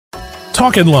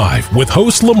Talkin' Live with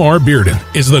host Lamar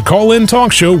Bearden is the call-in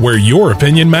talk show where your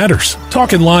opinion matters.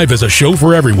 Talkin' Live is a show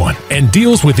for everyone and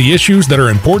deals with the issues that are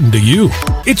important to you.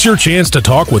 It's your chance to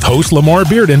talk with host Lamar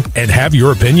Bearden and have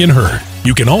your opinion heard.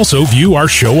 You can also view our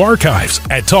show archives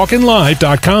at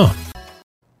talkinlive.com.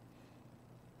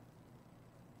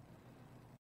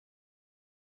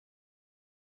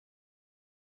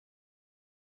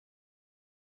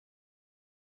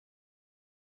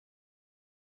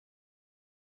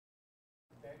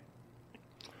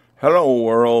 Hello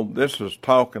world, this is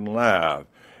Talkin' Live,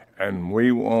 and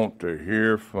we want to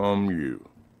hear from you.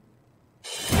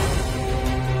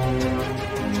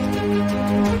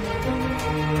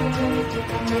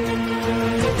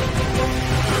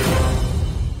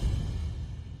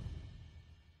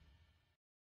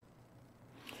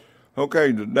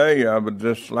 Okay, today I would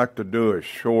just like to do a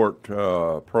short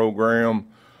program.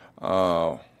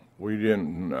 We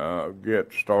didn't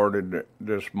get started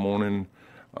this morning.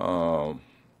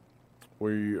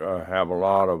 We have a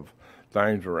lot of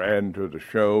things we're adding to the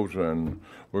shows, and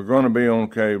we're going to be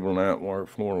on cable network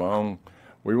for long.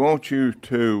 We want you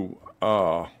to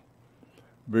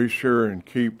be sure and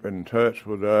keep in touch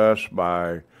with us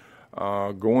by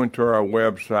going to our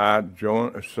website,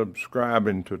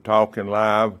 subscribing to Talkin'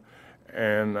 Live,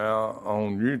 and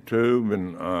on YouTube,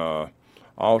 and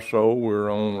also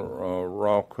we're on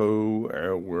Roku,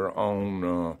 we're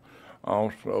on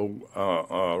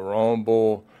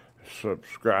Rumble.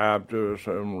 Subscribe to us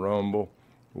on Rumble,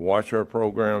 watch our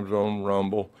programs on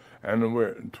Rumble, and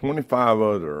we're 25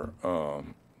 other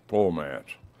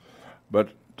formats.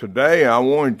 But today I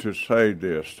wanted to say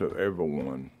this to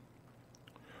everyone.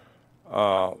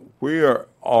 We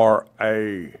are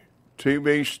a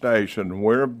TV station.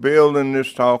 We're building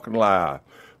this Talkin' Live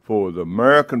for the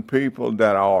American people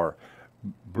that are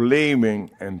believing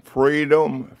in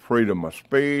freedom of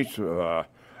speech.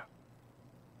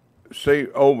 See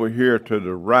over here to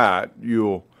the right,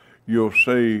 you'll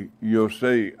see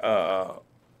the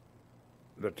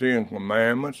Ten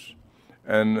Commandments,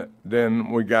 and then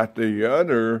we got the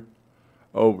other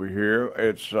over here.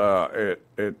 It's the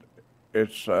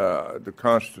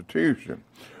Constitution.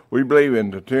 We believe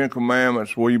in the Ten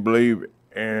Commandments. We believe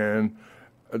in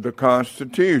the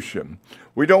Constitution.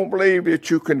 We don't believe that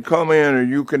you can come in and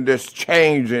you can just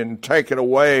change it and take it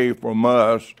away from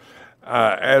us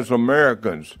as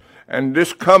Americans. And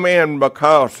just come in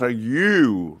because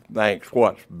you think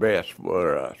what's best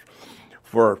for us.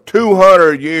 For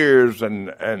 200 years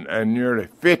and nearly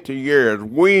 50 years,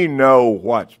 we know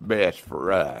what's best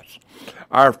for us.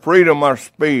 Our freedom of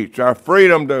speech, our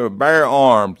freedom to bear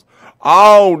arms,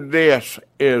 all this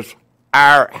is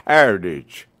our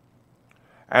heritage.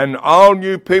 And all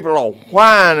you people are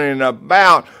whining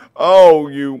about, oh,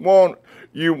 you want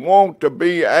to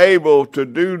be able to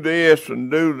do this and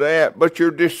do that, but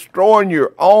you're destroying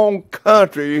your own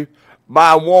country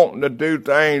by wanting to do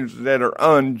things that are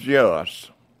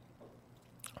unjust.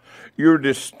 You're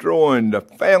destroying the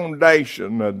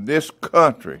foundation of this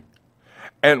country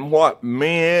and what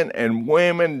men and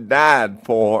women died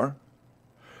for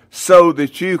so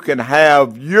that you can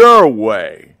have your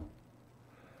way.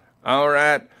 All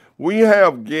right? We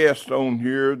have guests on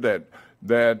here that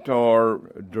are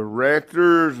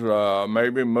directors,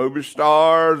 maybe movie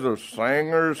stars or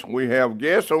singers. We have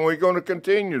guests, and we're going to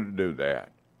continue to do that.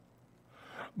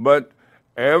 But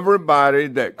everybody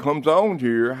that comes on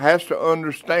here has to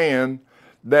understand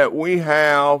that we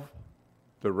have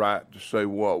the right to say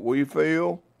what we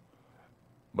feel,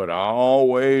 but I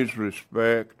always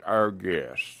respect our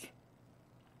guests.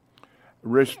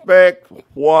 Respect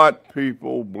what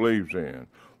people believe in.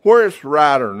 Whether it's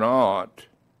right or not,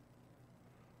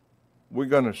 we're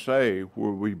going to say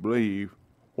where we believe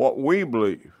what we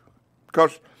believe.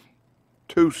 Because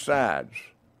two sides,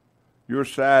 your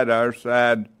side, our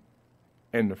side,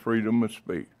 and the freedom of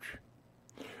speech.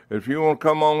 If you want to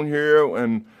come on here,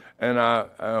 and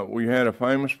we had a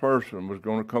famous person was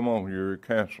going to come on here and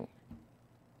cancel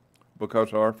because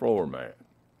of our format.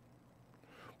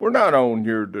 We're not on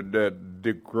here to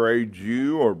degrade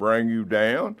you or bring you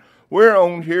down. We're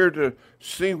on here to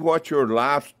see what your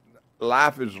life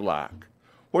is like,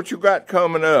 what you got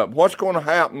coming up, what's going to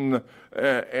happen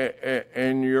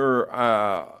in your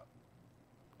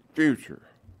future.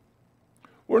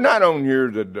 We're not on here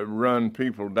to run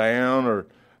people down or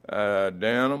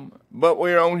down them, but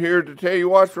we're on here to tell you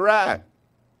what's right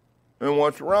and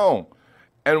what's wrong.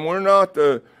 And we're not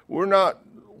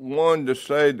one to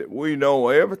say that we know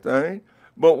everything,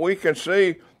 but we can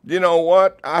see, you know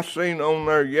what, I seen on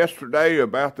there yesterday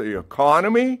about the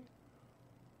economy.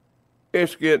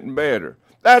 It's getting better.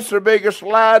 That's the biggest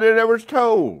lie that ever was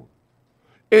told.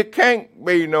 It can't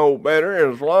be no better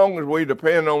as long as we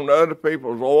depend on other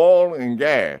people's oil and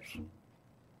gas.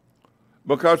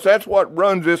 Because that's what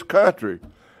runs this country.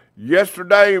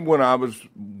 Yesterday when I was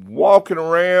walking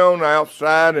around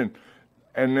outside and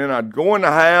then I'd go in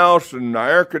the house and the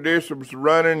air conditioner was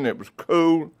running and it was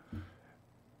cool.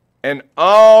 And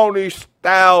all these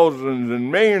thousands and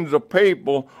millions of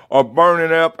people are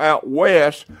burning up out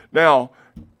west. Now,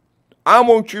 I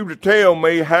want you to tell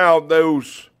me how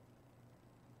those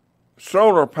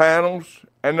solar panels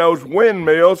and those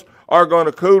windmills are going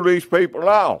to cool these people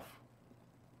off.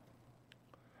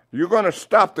 You're going to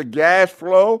stop the gas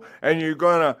flow and you're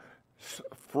going to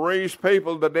freeze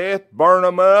people to death, burn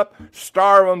them up,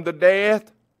 starve them to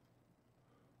death.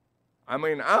 I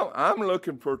mean, I'm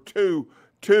looking for two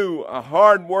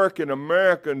hard-working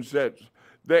Americans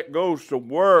that goes to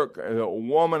work, a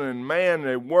woman and man,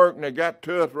 they work and they got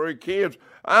 2 or 3 kids.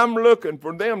 I'm looking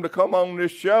for them to come on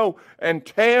this show and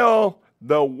tell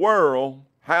the world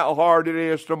how hard it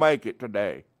is to make it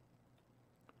today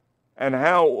and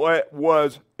how it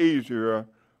was easier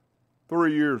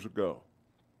 3 years ago.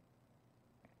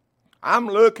 I'm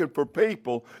looking for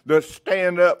people that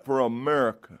stand up for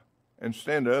America and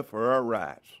stand up for our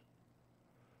rights.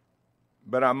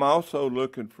 But I'm also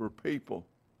looking for people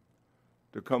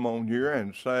to come on here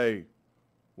and say,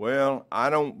 well, I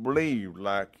don't believe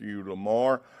like you,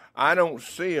 Lamar. I don't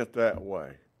see it that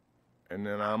way. And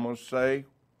then I'm going to say,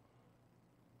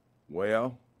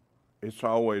 well, it's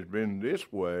always been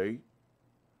this way.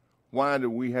 Why do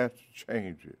we have to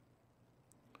change it?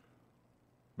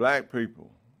 Black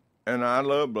people, and I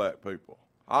love black people.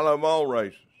 I love all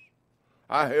races.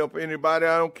 I help anybody,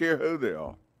 I don't care who they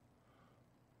are.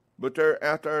 But they're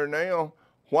out there now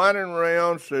whining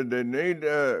around, said they need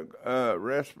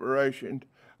respiration.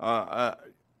 For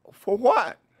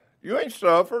what? You ain't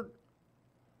suffered.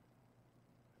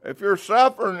 If you're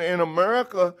suffering in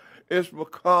America, it's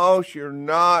because you're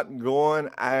not going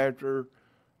after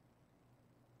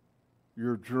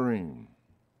your dream.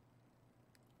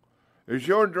 Is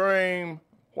your dream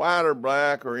white or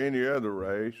black or any other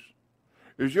race?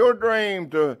 Is your dream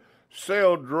to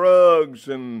sell drugs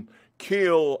and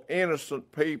kill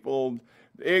innocent people,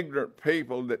 ignorant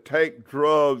people that take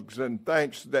drugs and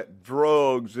thinks that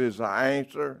drugs is the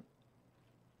answer?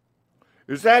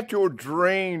 Is that your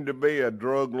dream, to be a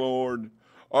drug lord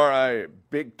or a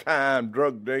big-time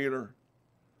drug dealer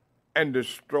and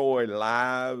destroy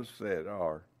lives that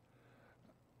are,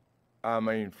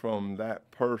 from that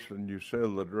person you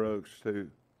sell the drugs to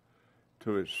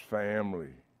his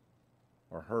family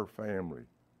or her family,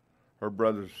 her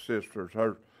brothers and sisters,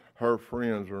 her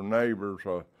friends or neighbors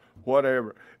or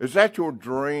whatever? Is that your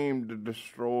dream, to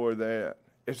destroy that?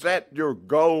 Is that your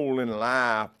goal in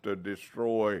life, to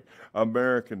destroy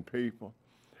American people?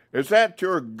 Is that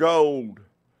your goal,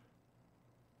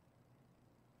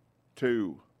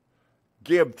 to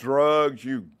give drugs,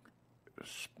 you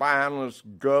spineless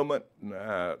government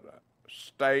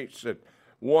states that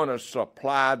want to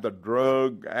supply the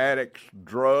drug addicts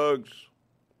drugs?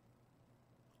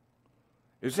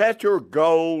 Is that your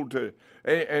goal to,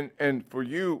 and for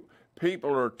you,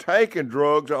 people are taking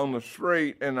drugs on the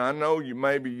street, and I know a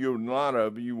lot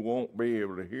of you won't be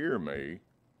able to hear me.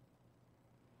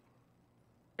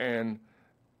 And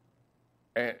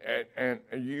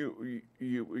you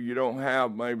don't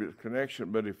have maybe the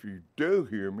connection, but if you do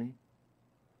hear me,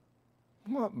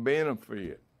 what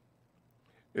benefit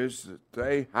is that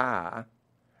they high,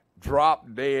 drop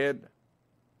dead,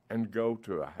 and go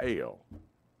to a hell?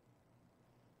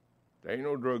 There ain't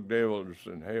no drug dealers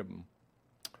in heaven.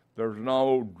 There's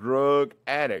no drug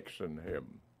addicts in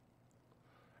heaven.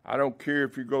 I don't care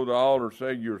if you go to the altar and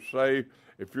say you're saved.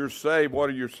 If you're saved, what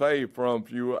are you saved from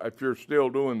if you're still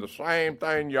doing the same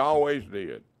thing you always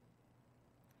did?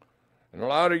 And a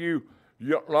lot of you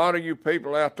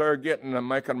people out there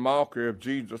making mockery of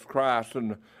Jesus Christ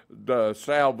and the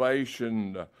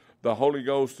salvation, the Holy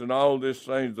Ghost and all these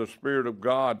things, the Spirit of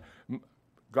God.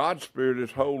 God's Spirit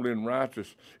is holy and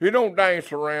righteous. He don't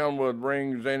dance around with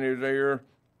rings in his ear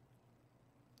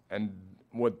and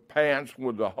with pants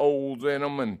with the holes in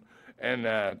them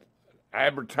and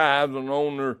advertising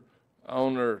on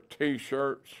their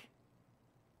T-shirts.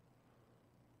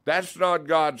 That's not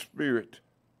God's Spirit.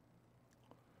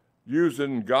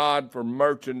 Using God for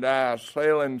merchandise,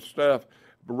 selling stuff,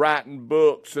 writing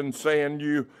books and saying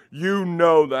you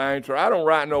know the answer. I don't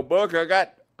write no book. I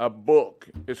got a book.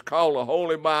 It's called the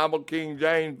Holy Bible, King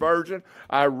James Version.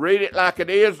 I read it like it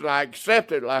is, and I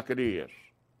accept it like it is.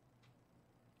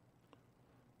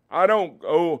 I don't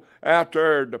go out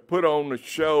there to put on the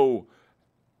show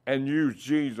and use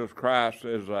Jesus Christ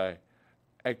as a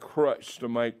crutch to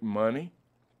make money.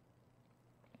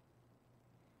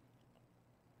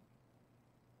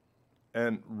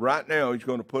 And right now, he's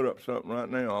going to put up something right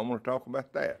now. I'm going to talk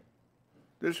about that.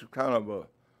 This is kind of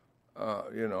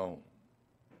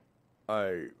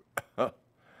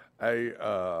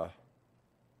a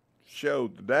show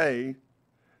today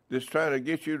that's trying to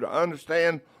get you to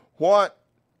understand what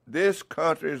this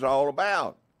country is all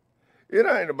about. It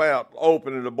ain't about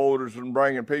opening the borders and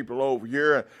bringing people over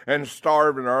here and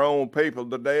starving our own people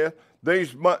to death.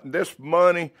 This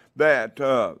money that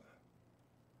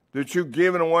you're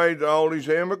giving away to all these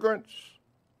immigrants,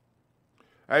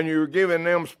 and you're giving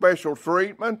them special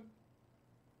treatment,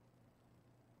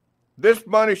 this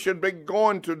money should be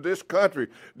going to this country.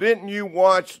 Didn't you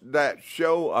watch that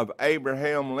show of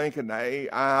Abraham Lincoln, the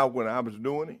AI, when I was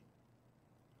doing it?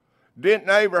 Didn't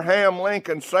Abraham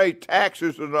Lincoln say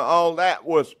taxes and all that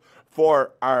was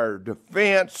for our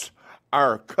defense,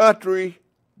 our country?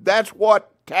 That's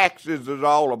what taxes is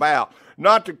all about.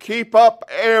 Not to keep up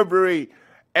every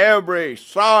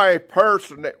sorry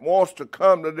person that wants to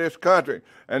come to this country.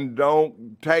 And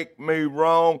don't take me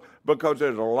wrong, because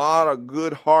there's a lot of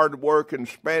good, hard-working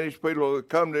Spanish people that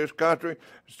come to this country,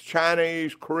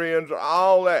 Chinese, Koreans,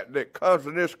 all that comes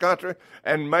to this country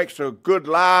and makes a good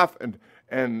life and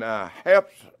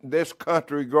helps this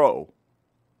country grow.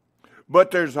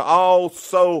 But there's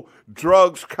also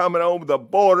drugs coming over the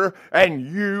border, and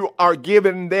you are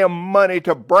giving them money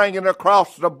to bring it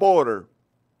across the border.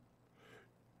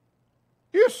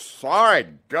 You sorry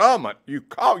government, you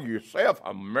call yourself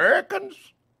Americans?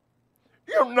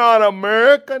 You're not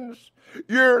Americans.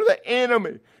 You're the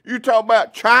enemy. You talk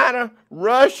about China,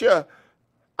 Russia,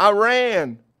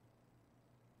 Iran,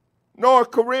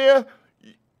 North Korea.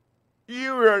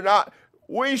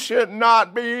 We should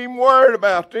not be even worried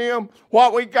about them.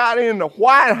 What we got in the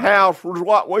White House was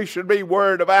what we should be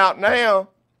worried about now.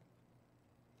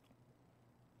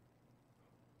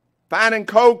 Finding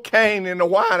cocaine in the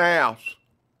White House.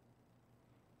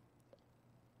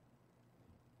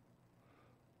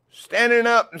 Standing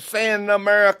up and saying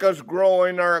America's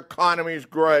growing, our economy's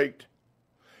great.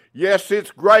 Yes,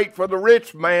 it's great for the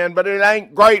rich man, but it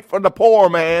ain't great for the poor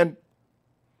man.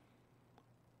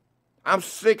 I'm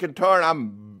sick and tired.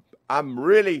 I'm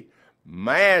really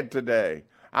mad today.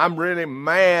 I'm really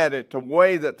mad at the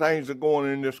way that things are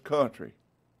going in this country.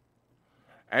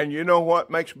 And you know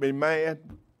what makes me mad?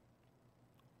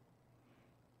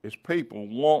 It's people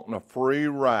wanting a free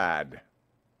ride.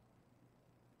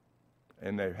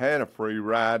 And they've had a free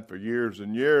ride for years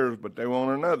and years, but they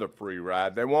want another free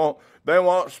ride. They want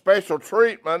special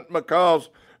treatment because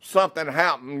something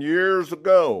happened years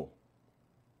ago.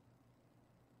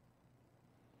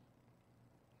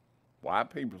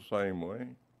 White people same way.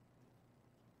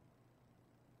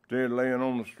 Instead of laying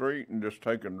on the street and just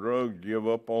taking drugs, give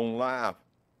up on life.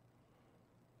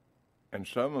 And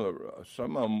some of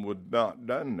them would not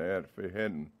done that if they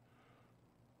hadn't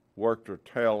worked their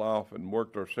tail off and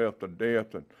worked themselves to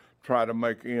death and try to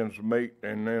make ends meet,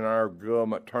 and then our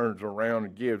government turns around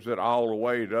and gives it all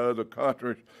away to other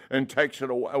countries and takes it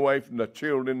away from the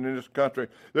children in this country.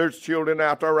 There's children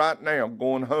out there right now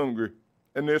going hungry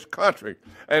in this country.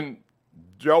 And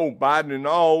Joe Biden and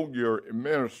all your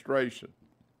administration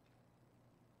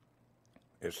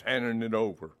is handing it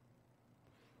over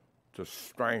to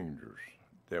strangers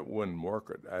that wouldn't work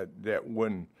it, that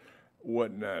wouldn't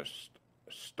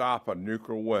stop a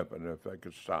nuclear weapon if they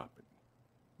could stop it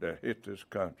that hit this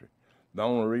country. The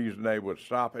only reason they would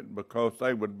stop it because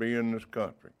they would be in this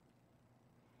country.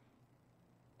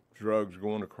 Drugs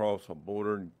going across the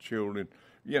border and children,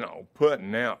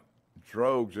 putting out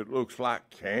drugs. It looks like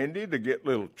candy to get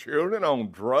little children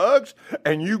on drugs.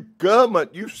 And you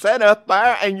government, you sat up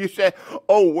there and you said,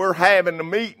 "Oh, we're having a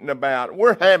meeting about it.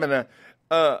 We're having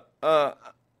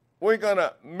we're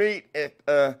gonna meet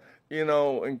at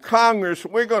in Congress.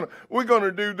 We're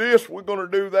gonna do this. We're gonna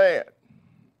do that."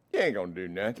 You ain't gonna do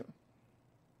nothing.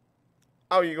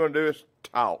 All you're gonna do is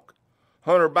talk.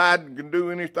 Hunter Biden can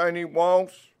do anything he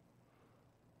wants.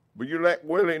 But you let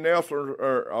Willie Nelson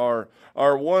or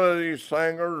one of these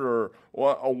singers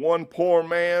or one poor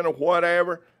man or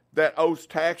whatever that owes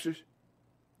taxes,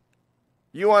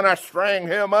 you want to string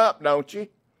him up, don't you?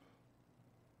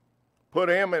 Put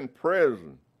him in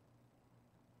prison.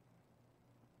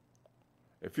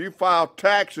 If you file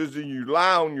taxes and you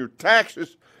lie on your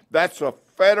taxes, that's a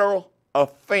federal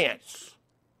offense.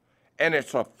 And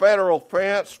it's a federal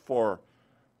offense for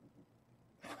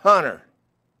Hunter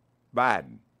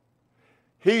Biden.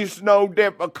 He's no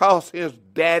different because his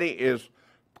daddy is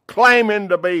claiming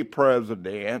to be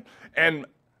president, and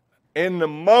in the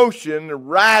motion,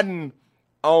 riding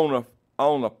on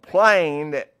a plane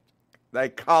that they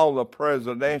call the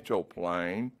presidential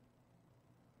plane,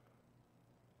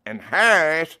 and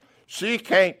Harris She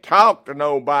can't talk to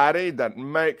nobody that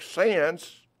makes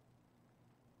sense.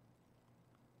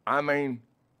 I mean,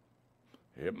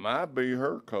 it might be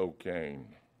her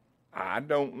cocaine. I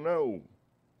don't know.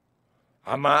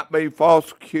 I might be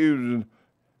false accusing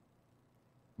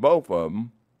both of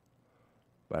them.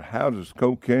 But how does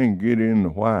cocaine get in the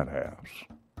White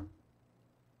House?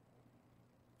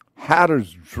 How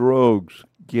does drugs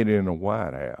get in the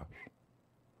White House?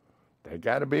 There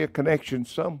got to be a connection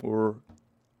somewhere.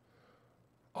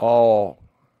 Oh,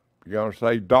 you're going to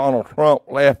say Donald Trump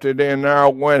left it in there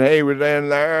when he was in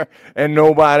there and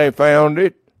nobody found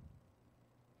it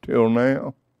till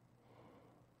now?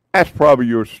 That's probably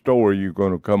your story you're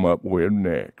going to come up with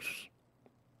next.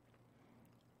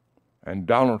 And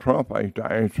Donald Trump ain't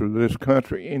the answer to this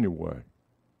country anyway.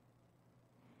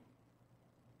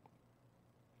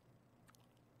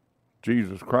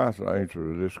 Jesus Christ is the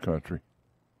answer to this country.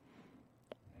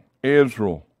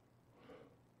 Israel.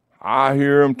 I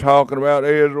hear them talking about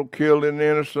Israel killing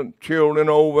innocent children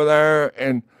over there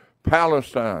in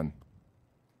Palestine.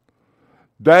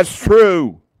 That's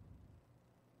true.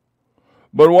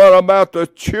 But what about the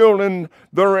children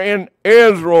that are in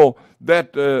Israel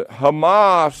that the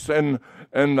Hamas and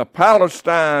the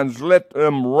Palestinians let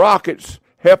them rockets,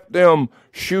 help them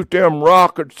shoot them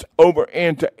rockets over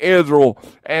into Israel,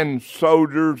 and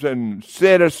soldiers and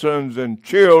citizens and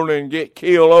children get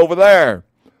killed over there?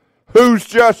 Who's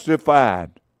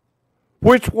justified?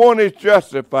 Which one is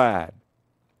justified?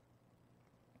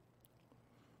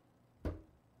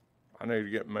 I need to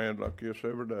get mad like this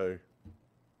every day.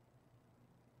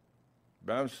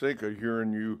 But I'm sick of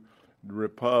hearing you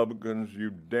Republicans, you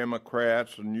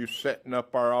Democrats, and you setting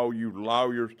up all you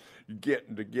lawyers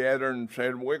getting together and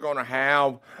saying we're going to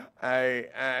have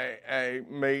a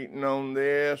meeting on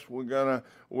this. We're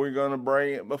gonna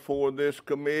bring it before this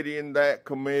committee and that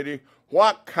committee.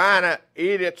 What kind of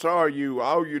idiots are you?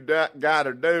 All you got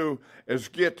to do is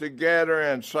get together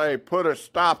and say, put a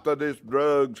stop to these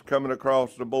drugs coming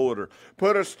across the border.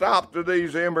 Put a stop to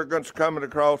these immigrants coming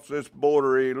across this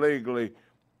border illegally.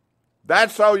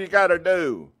 That's all you got to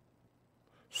do.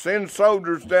 Send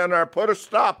soldiers down there. Put a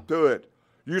stop to it.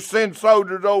 You send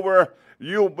soldiers over,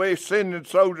 you'll be sending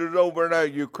soldiers over to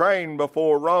Ukraine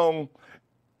before long,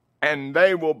 and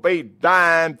they will be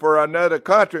dying for another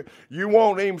country. You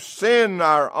won't even send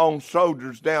our own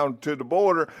soldiers down to the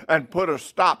border and put a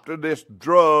stop to this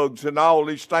drugs and all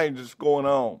these things that's going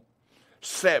on.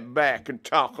 Sit back and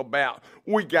talk about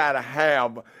we got to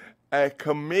have a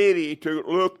committee to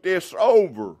look this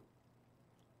over.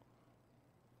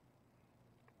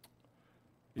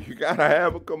 You got to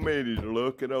have a committee to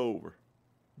look it over,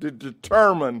 to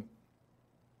determine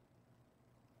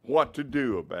what to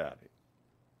do about it.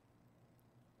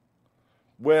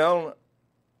 Well,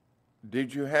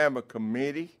 did you have a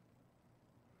committee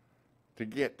to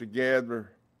get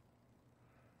together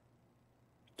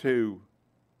to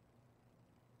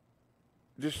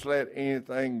just let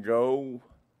anything go?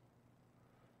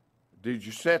 Did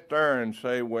you sit there and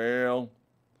say, well,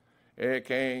 it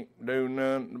can't do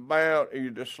nothing about it?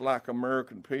 You just like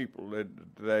American people, that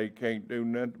they can't do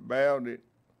nothing about it.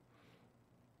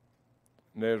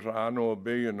 I know a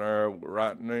billionaire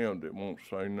right now that won't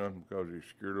say nothing because he's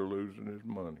scared of losing his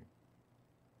money.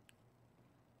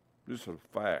 This is a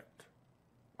fact.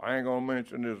 I ain't going to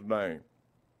mention his name.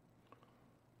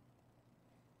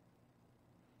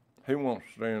 He won't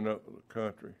stand up for the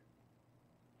country.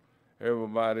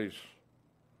 Everybody's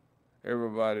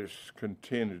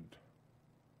contented.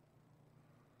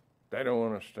 They don't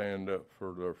want to stand up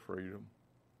for their freedom.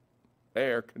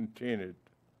 They are contented.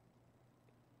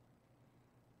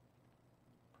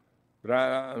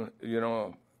 But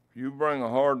if you bring a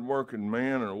hard-working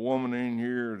man and a woman in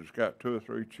here that's got 2 or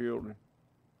 3 children,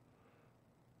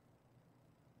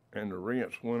 and the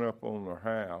rents went up on their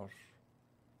house,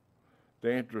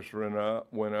 the interest went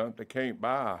up, they can't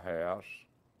buy a house,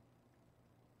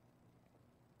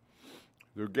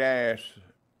 their gas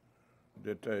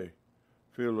that they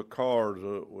fill the cars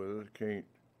up with,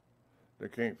 they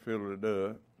can't fill it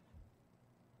up.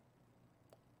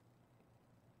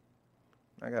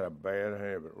 I got a bad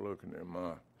habit looking at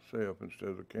myself instead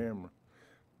of the camera.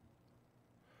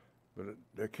 But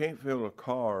they can't fill the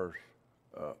cars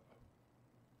up.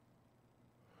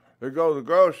 They go to the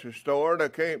grocery store, they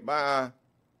can't buy.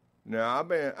 Now,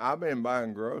 I've been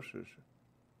buying groceries.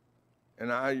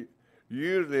 And I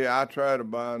try to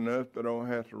buy enough that I don't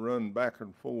have to run back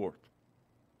and forth.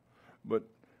 But,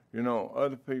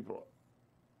 other people,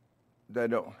 they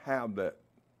don't have that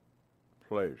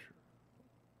pleasure.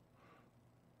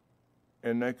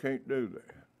 And they can't do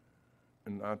that.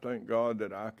 And I thank God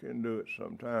that I can do it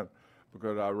sometimes.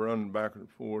 because I run back and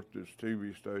forth this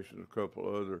TV station, a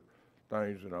couple other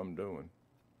things that I'm doing.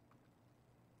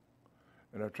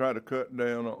 And I try to cut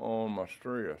down on my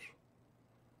stress,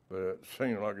 but it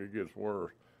seems like it gets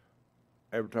worse.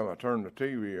 Every time I turn the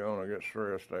TV on, I get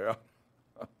stressed out.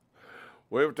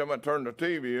 Well, every time I turn the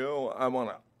TV on, I want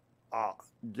to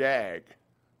gag,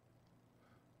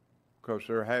 because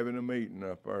they're having a meeting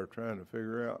up there trying to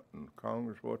figure out in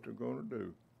Congress what they're going to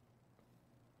do.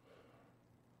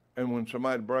 And when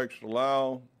somebody breaks the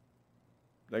law,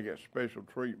 they get special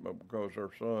treatment because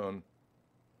their son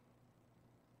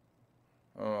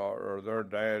or their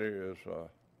daddy is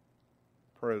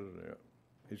president.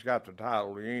 He's got the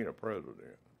title, he ain't a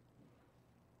president.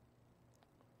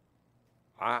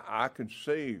 I can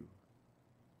see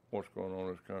what's going on in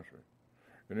this country.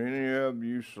 And any of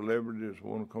you celebrities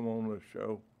want to come on this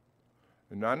show,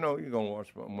 and I know you're going to watch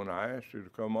when I ask you to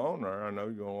come on there, I know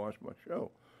you're going to watch my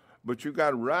show. But you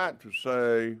got a right to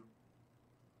say,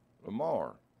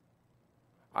 Lamar,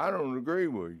 I don't agree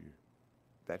with you.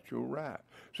 That's your right.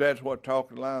 So that's what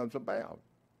Talking Live's about.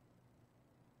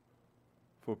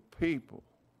 For people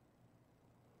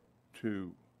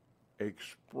to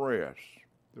express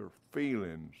their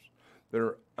feelings,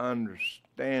 their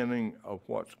understanding of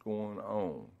what's going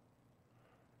on.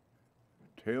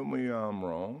 Tell me I'm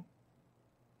wrong.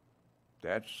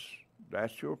 That's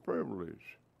your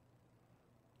privilege.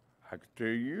 I can tell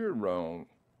you you're wrong.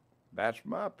 That's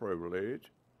my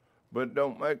privilege. But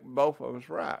don't make both of us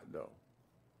right, though.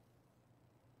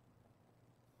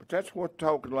 But that's what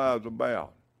Talking Live's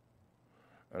about.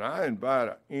 And I invite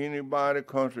anybody,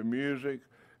 country music,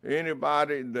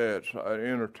 anybody that's an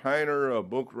entertainer, a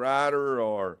book writer,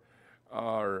 or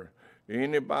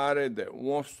anybody that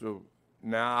wants to.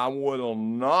 Now, I will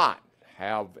not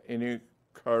have any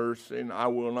cursing. I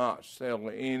will not sell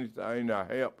anything to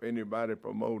help anybody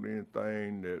promote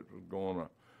anything that's going to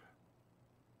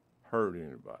hurt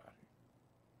anybody.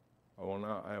 I will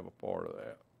not have a part of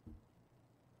that.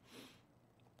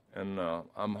 And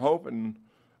I'm hoping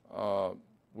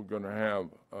we're going to have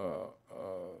a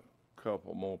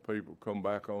couple more people come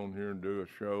back on here and do a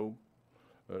show,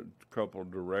 a couple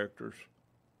of directors.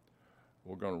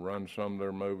 We're going to run some of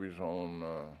their movies on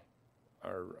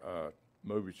our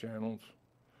movie channels.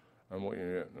 And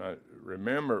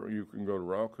remember, you can go to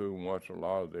Roku and watch a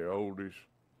lot of the oldies.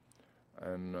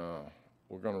 And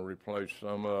we're going to replace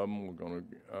some of them.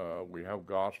 We have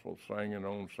gospel singing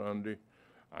on Sunday.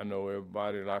 I know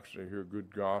everybody likes to hear good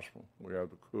gospel. We have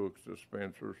the Cooks, the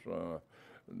Spencers,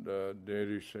 the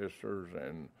Diddy sisters,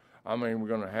 and I mean we're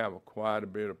going to have quite a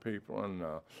bit of people. And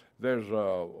there's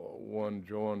one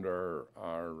joined our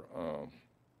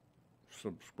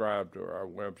subscribe to our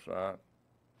website,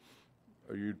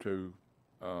 YouTube.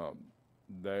 I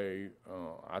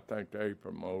think they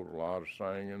promote a lot of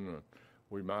singing, and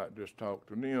we might just talk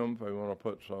to them if they want to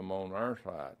put some on our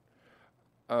side.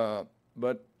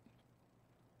 But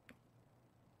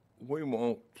we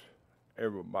want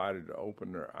everybody to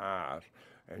open their eyes.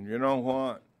 And you know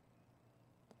what?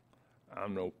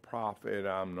 I'm no prophet.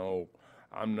 I'm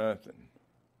nothing.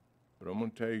 But I'm going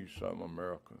to tell you something,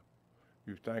 America.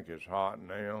 You think it's hot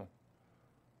now?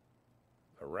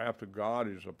 The wrath of God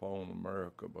is upon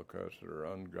America because they're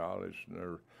ungodly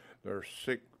and they're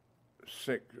sick,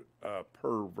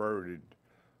 perverted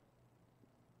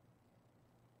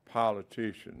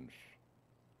politicians.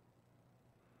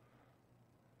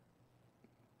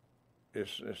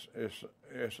 It's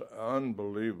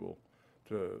unbelievable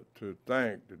to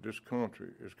think that this country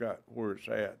has got where it's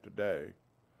at today,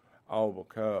 all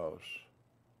because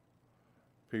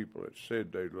people that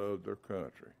said they loved their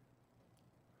country.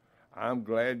 I'm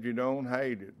glad you don't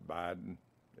hate it, Biden.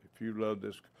 If you love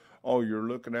this, you're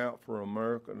looking out for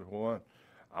America. What?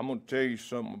 I'm going to tell you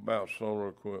something about solar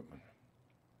equipment.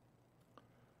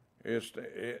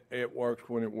 It works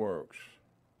when it works.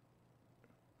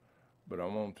 But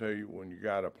I'm going to tell you, when you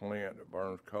got a plant that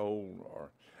burns coal,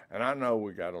 and I know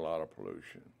we got a lot of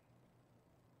pollution,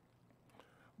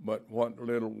 but what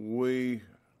little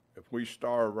if we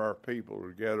starve our people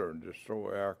together and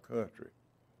destroy our country,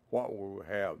 what will we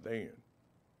have then?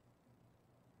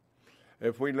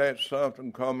 If we let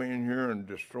something come in here and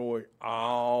destroy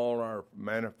all our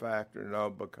manufacturing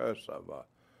because of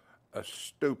a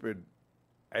stupid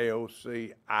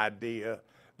AOC idea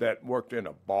that worked in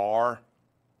a bar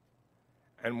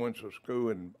and went to school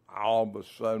and all of a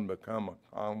sudden become a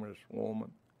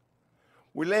congresswoman.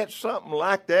 We let something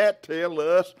like that tell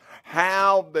us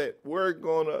how that we're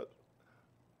going to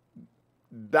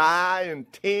die in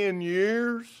 10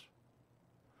 years.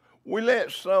 We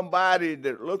let somebody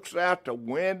that looks out the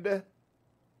window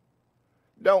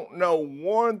don't know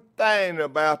one thing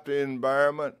about the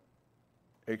environment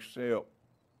except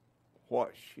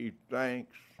what she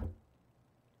thinks.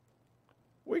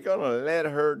 We're going to let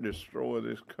her destroy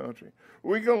this country.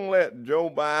 We're going to let Joe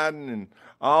Biden and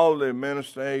all the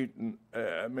administration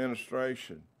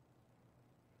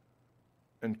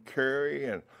and Kerry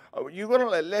and you're going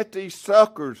to let these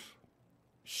suckers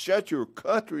shut your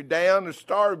country down and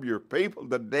starve your people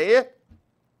to death?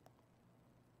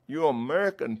 You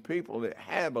American people that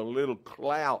have a little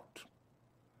clout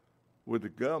with the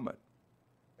government,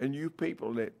 and you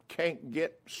people that can't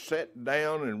get set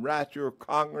down and write your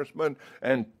congressman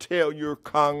and tell your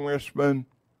congressman,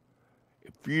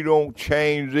 if you don't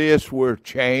change this, we're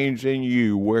changing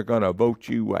you. We're going to vote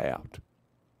you out.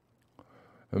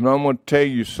 And I'm going to tell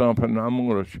you something. I'm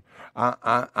going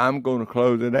to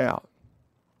close it out.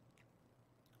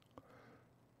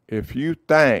 If you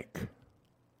think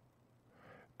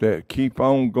that keep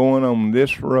on going on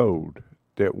this road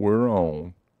that we're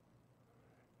on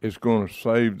is going to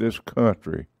save this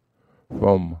country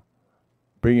from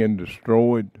being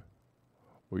destroyed,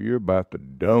 well, you're about the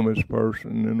dumbest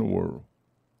person in the world.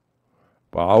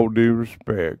 By all due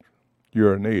respect,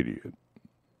 you're an idiot.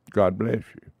 God bless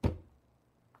you.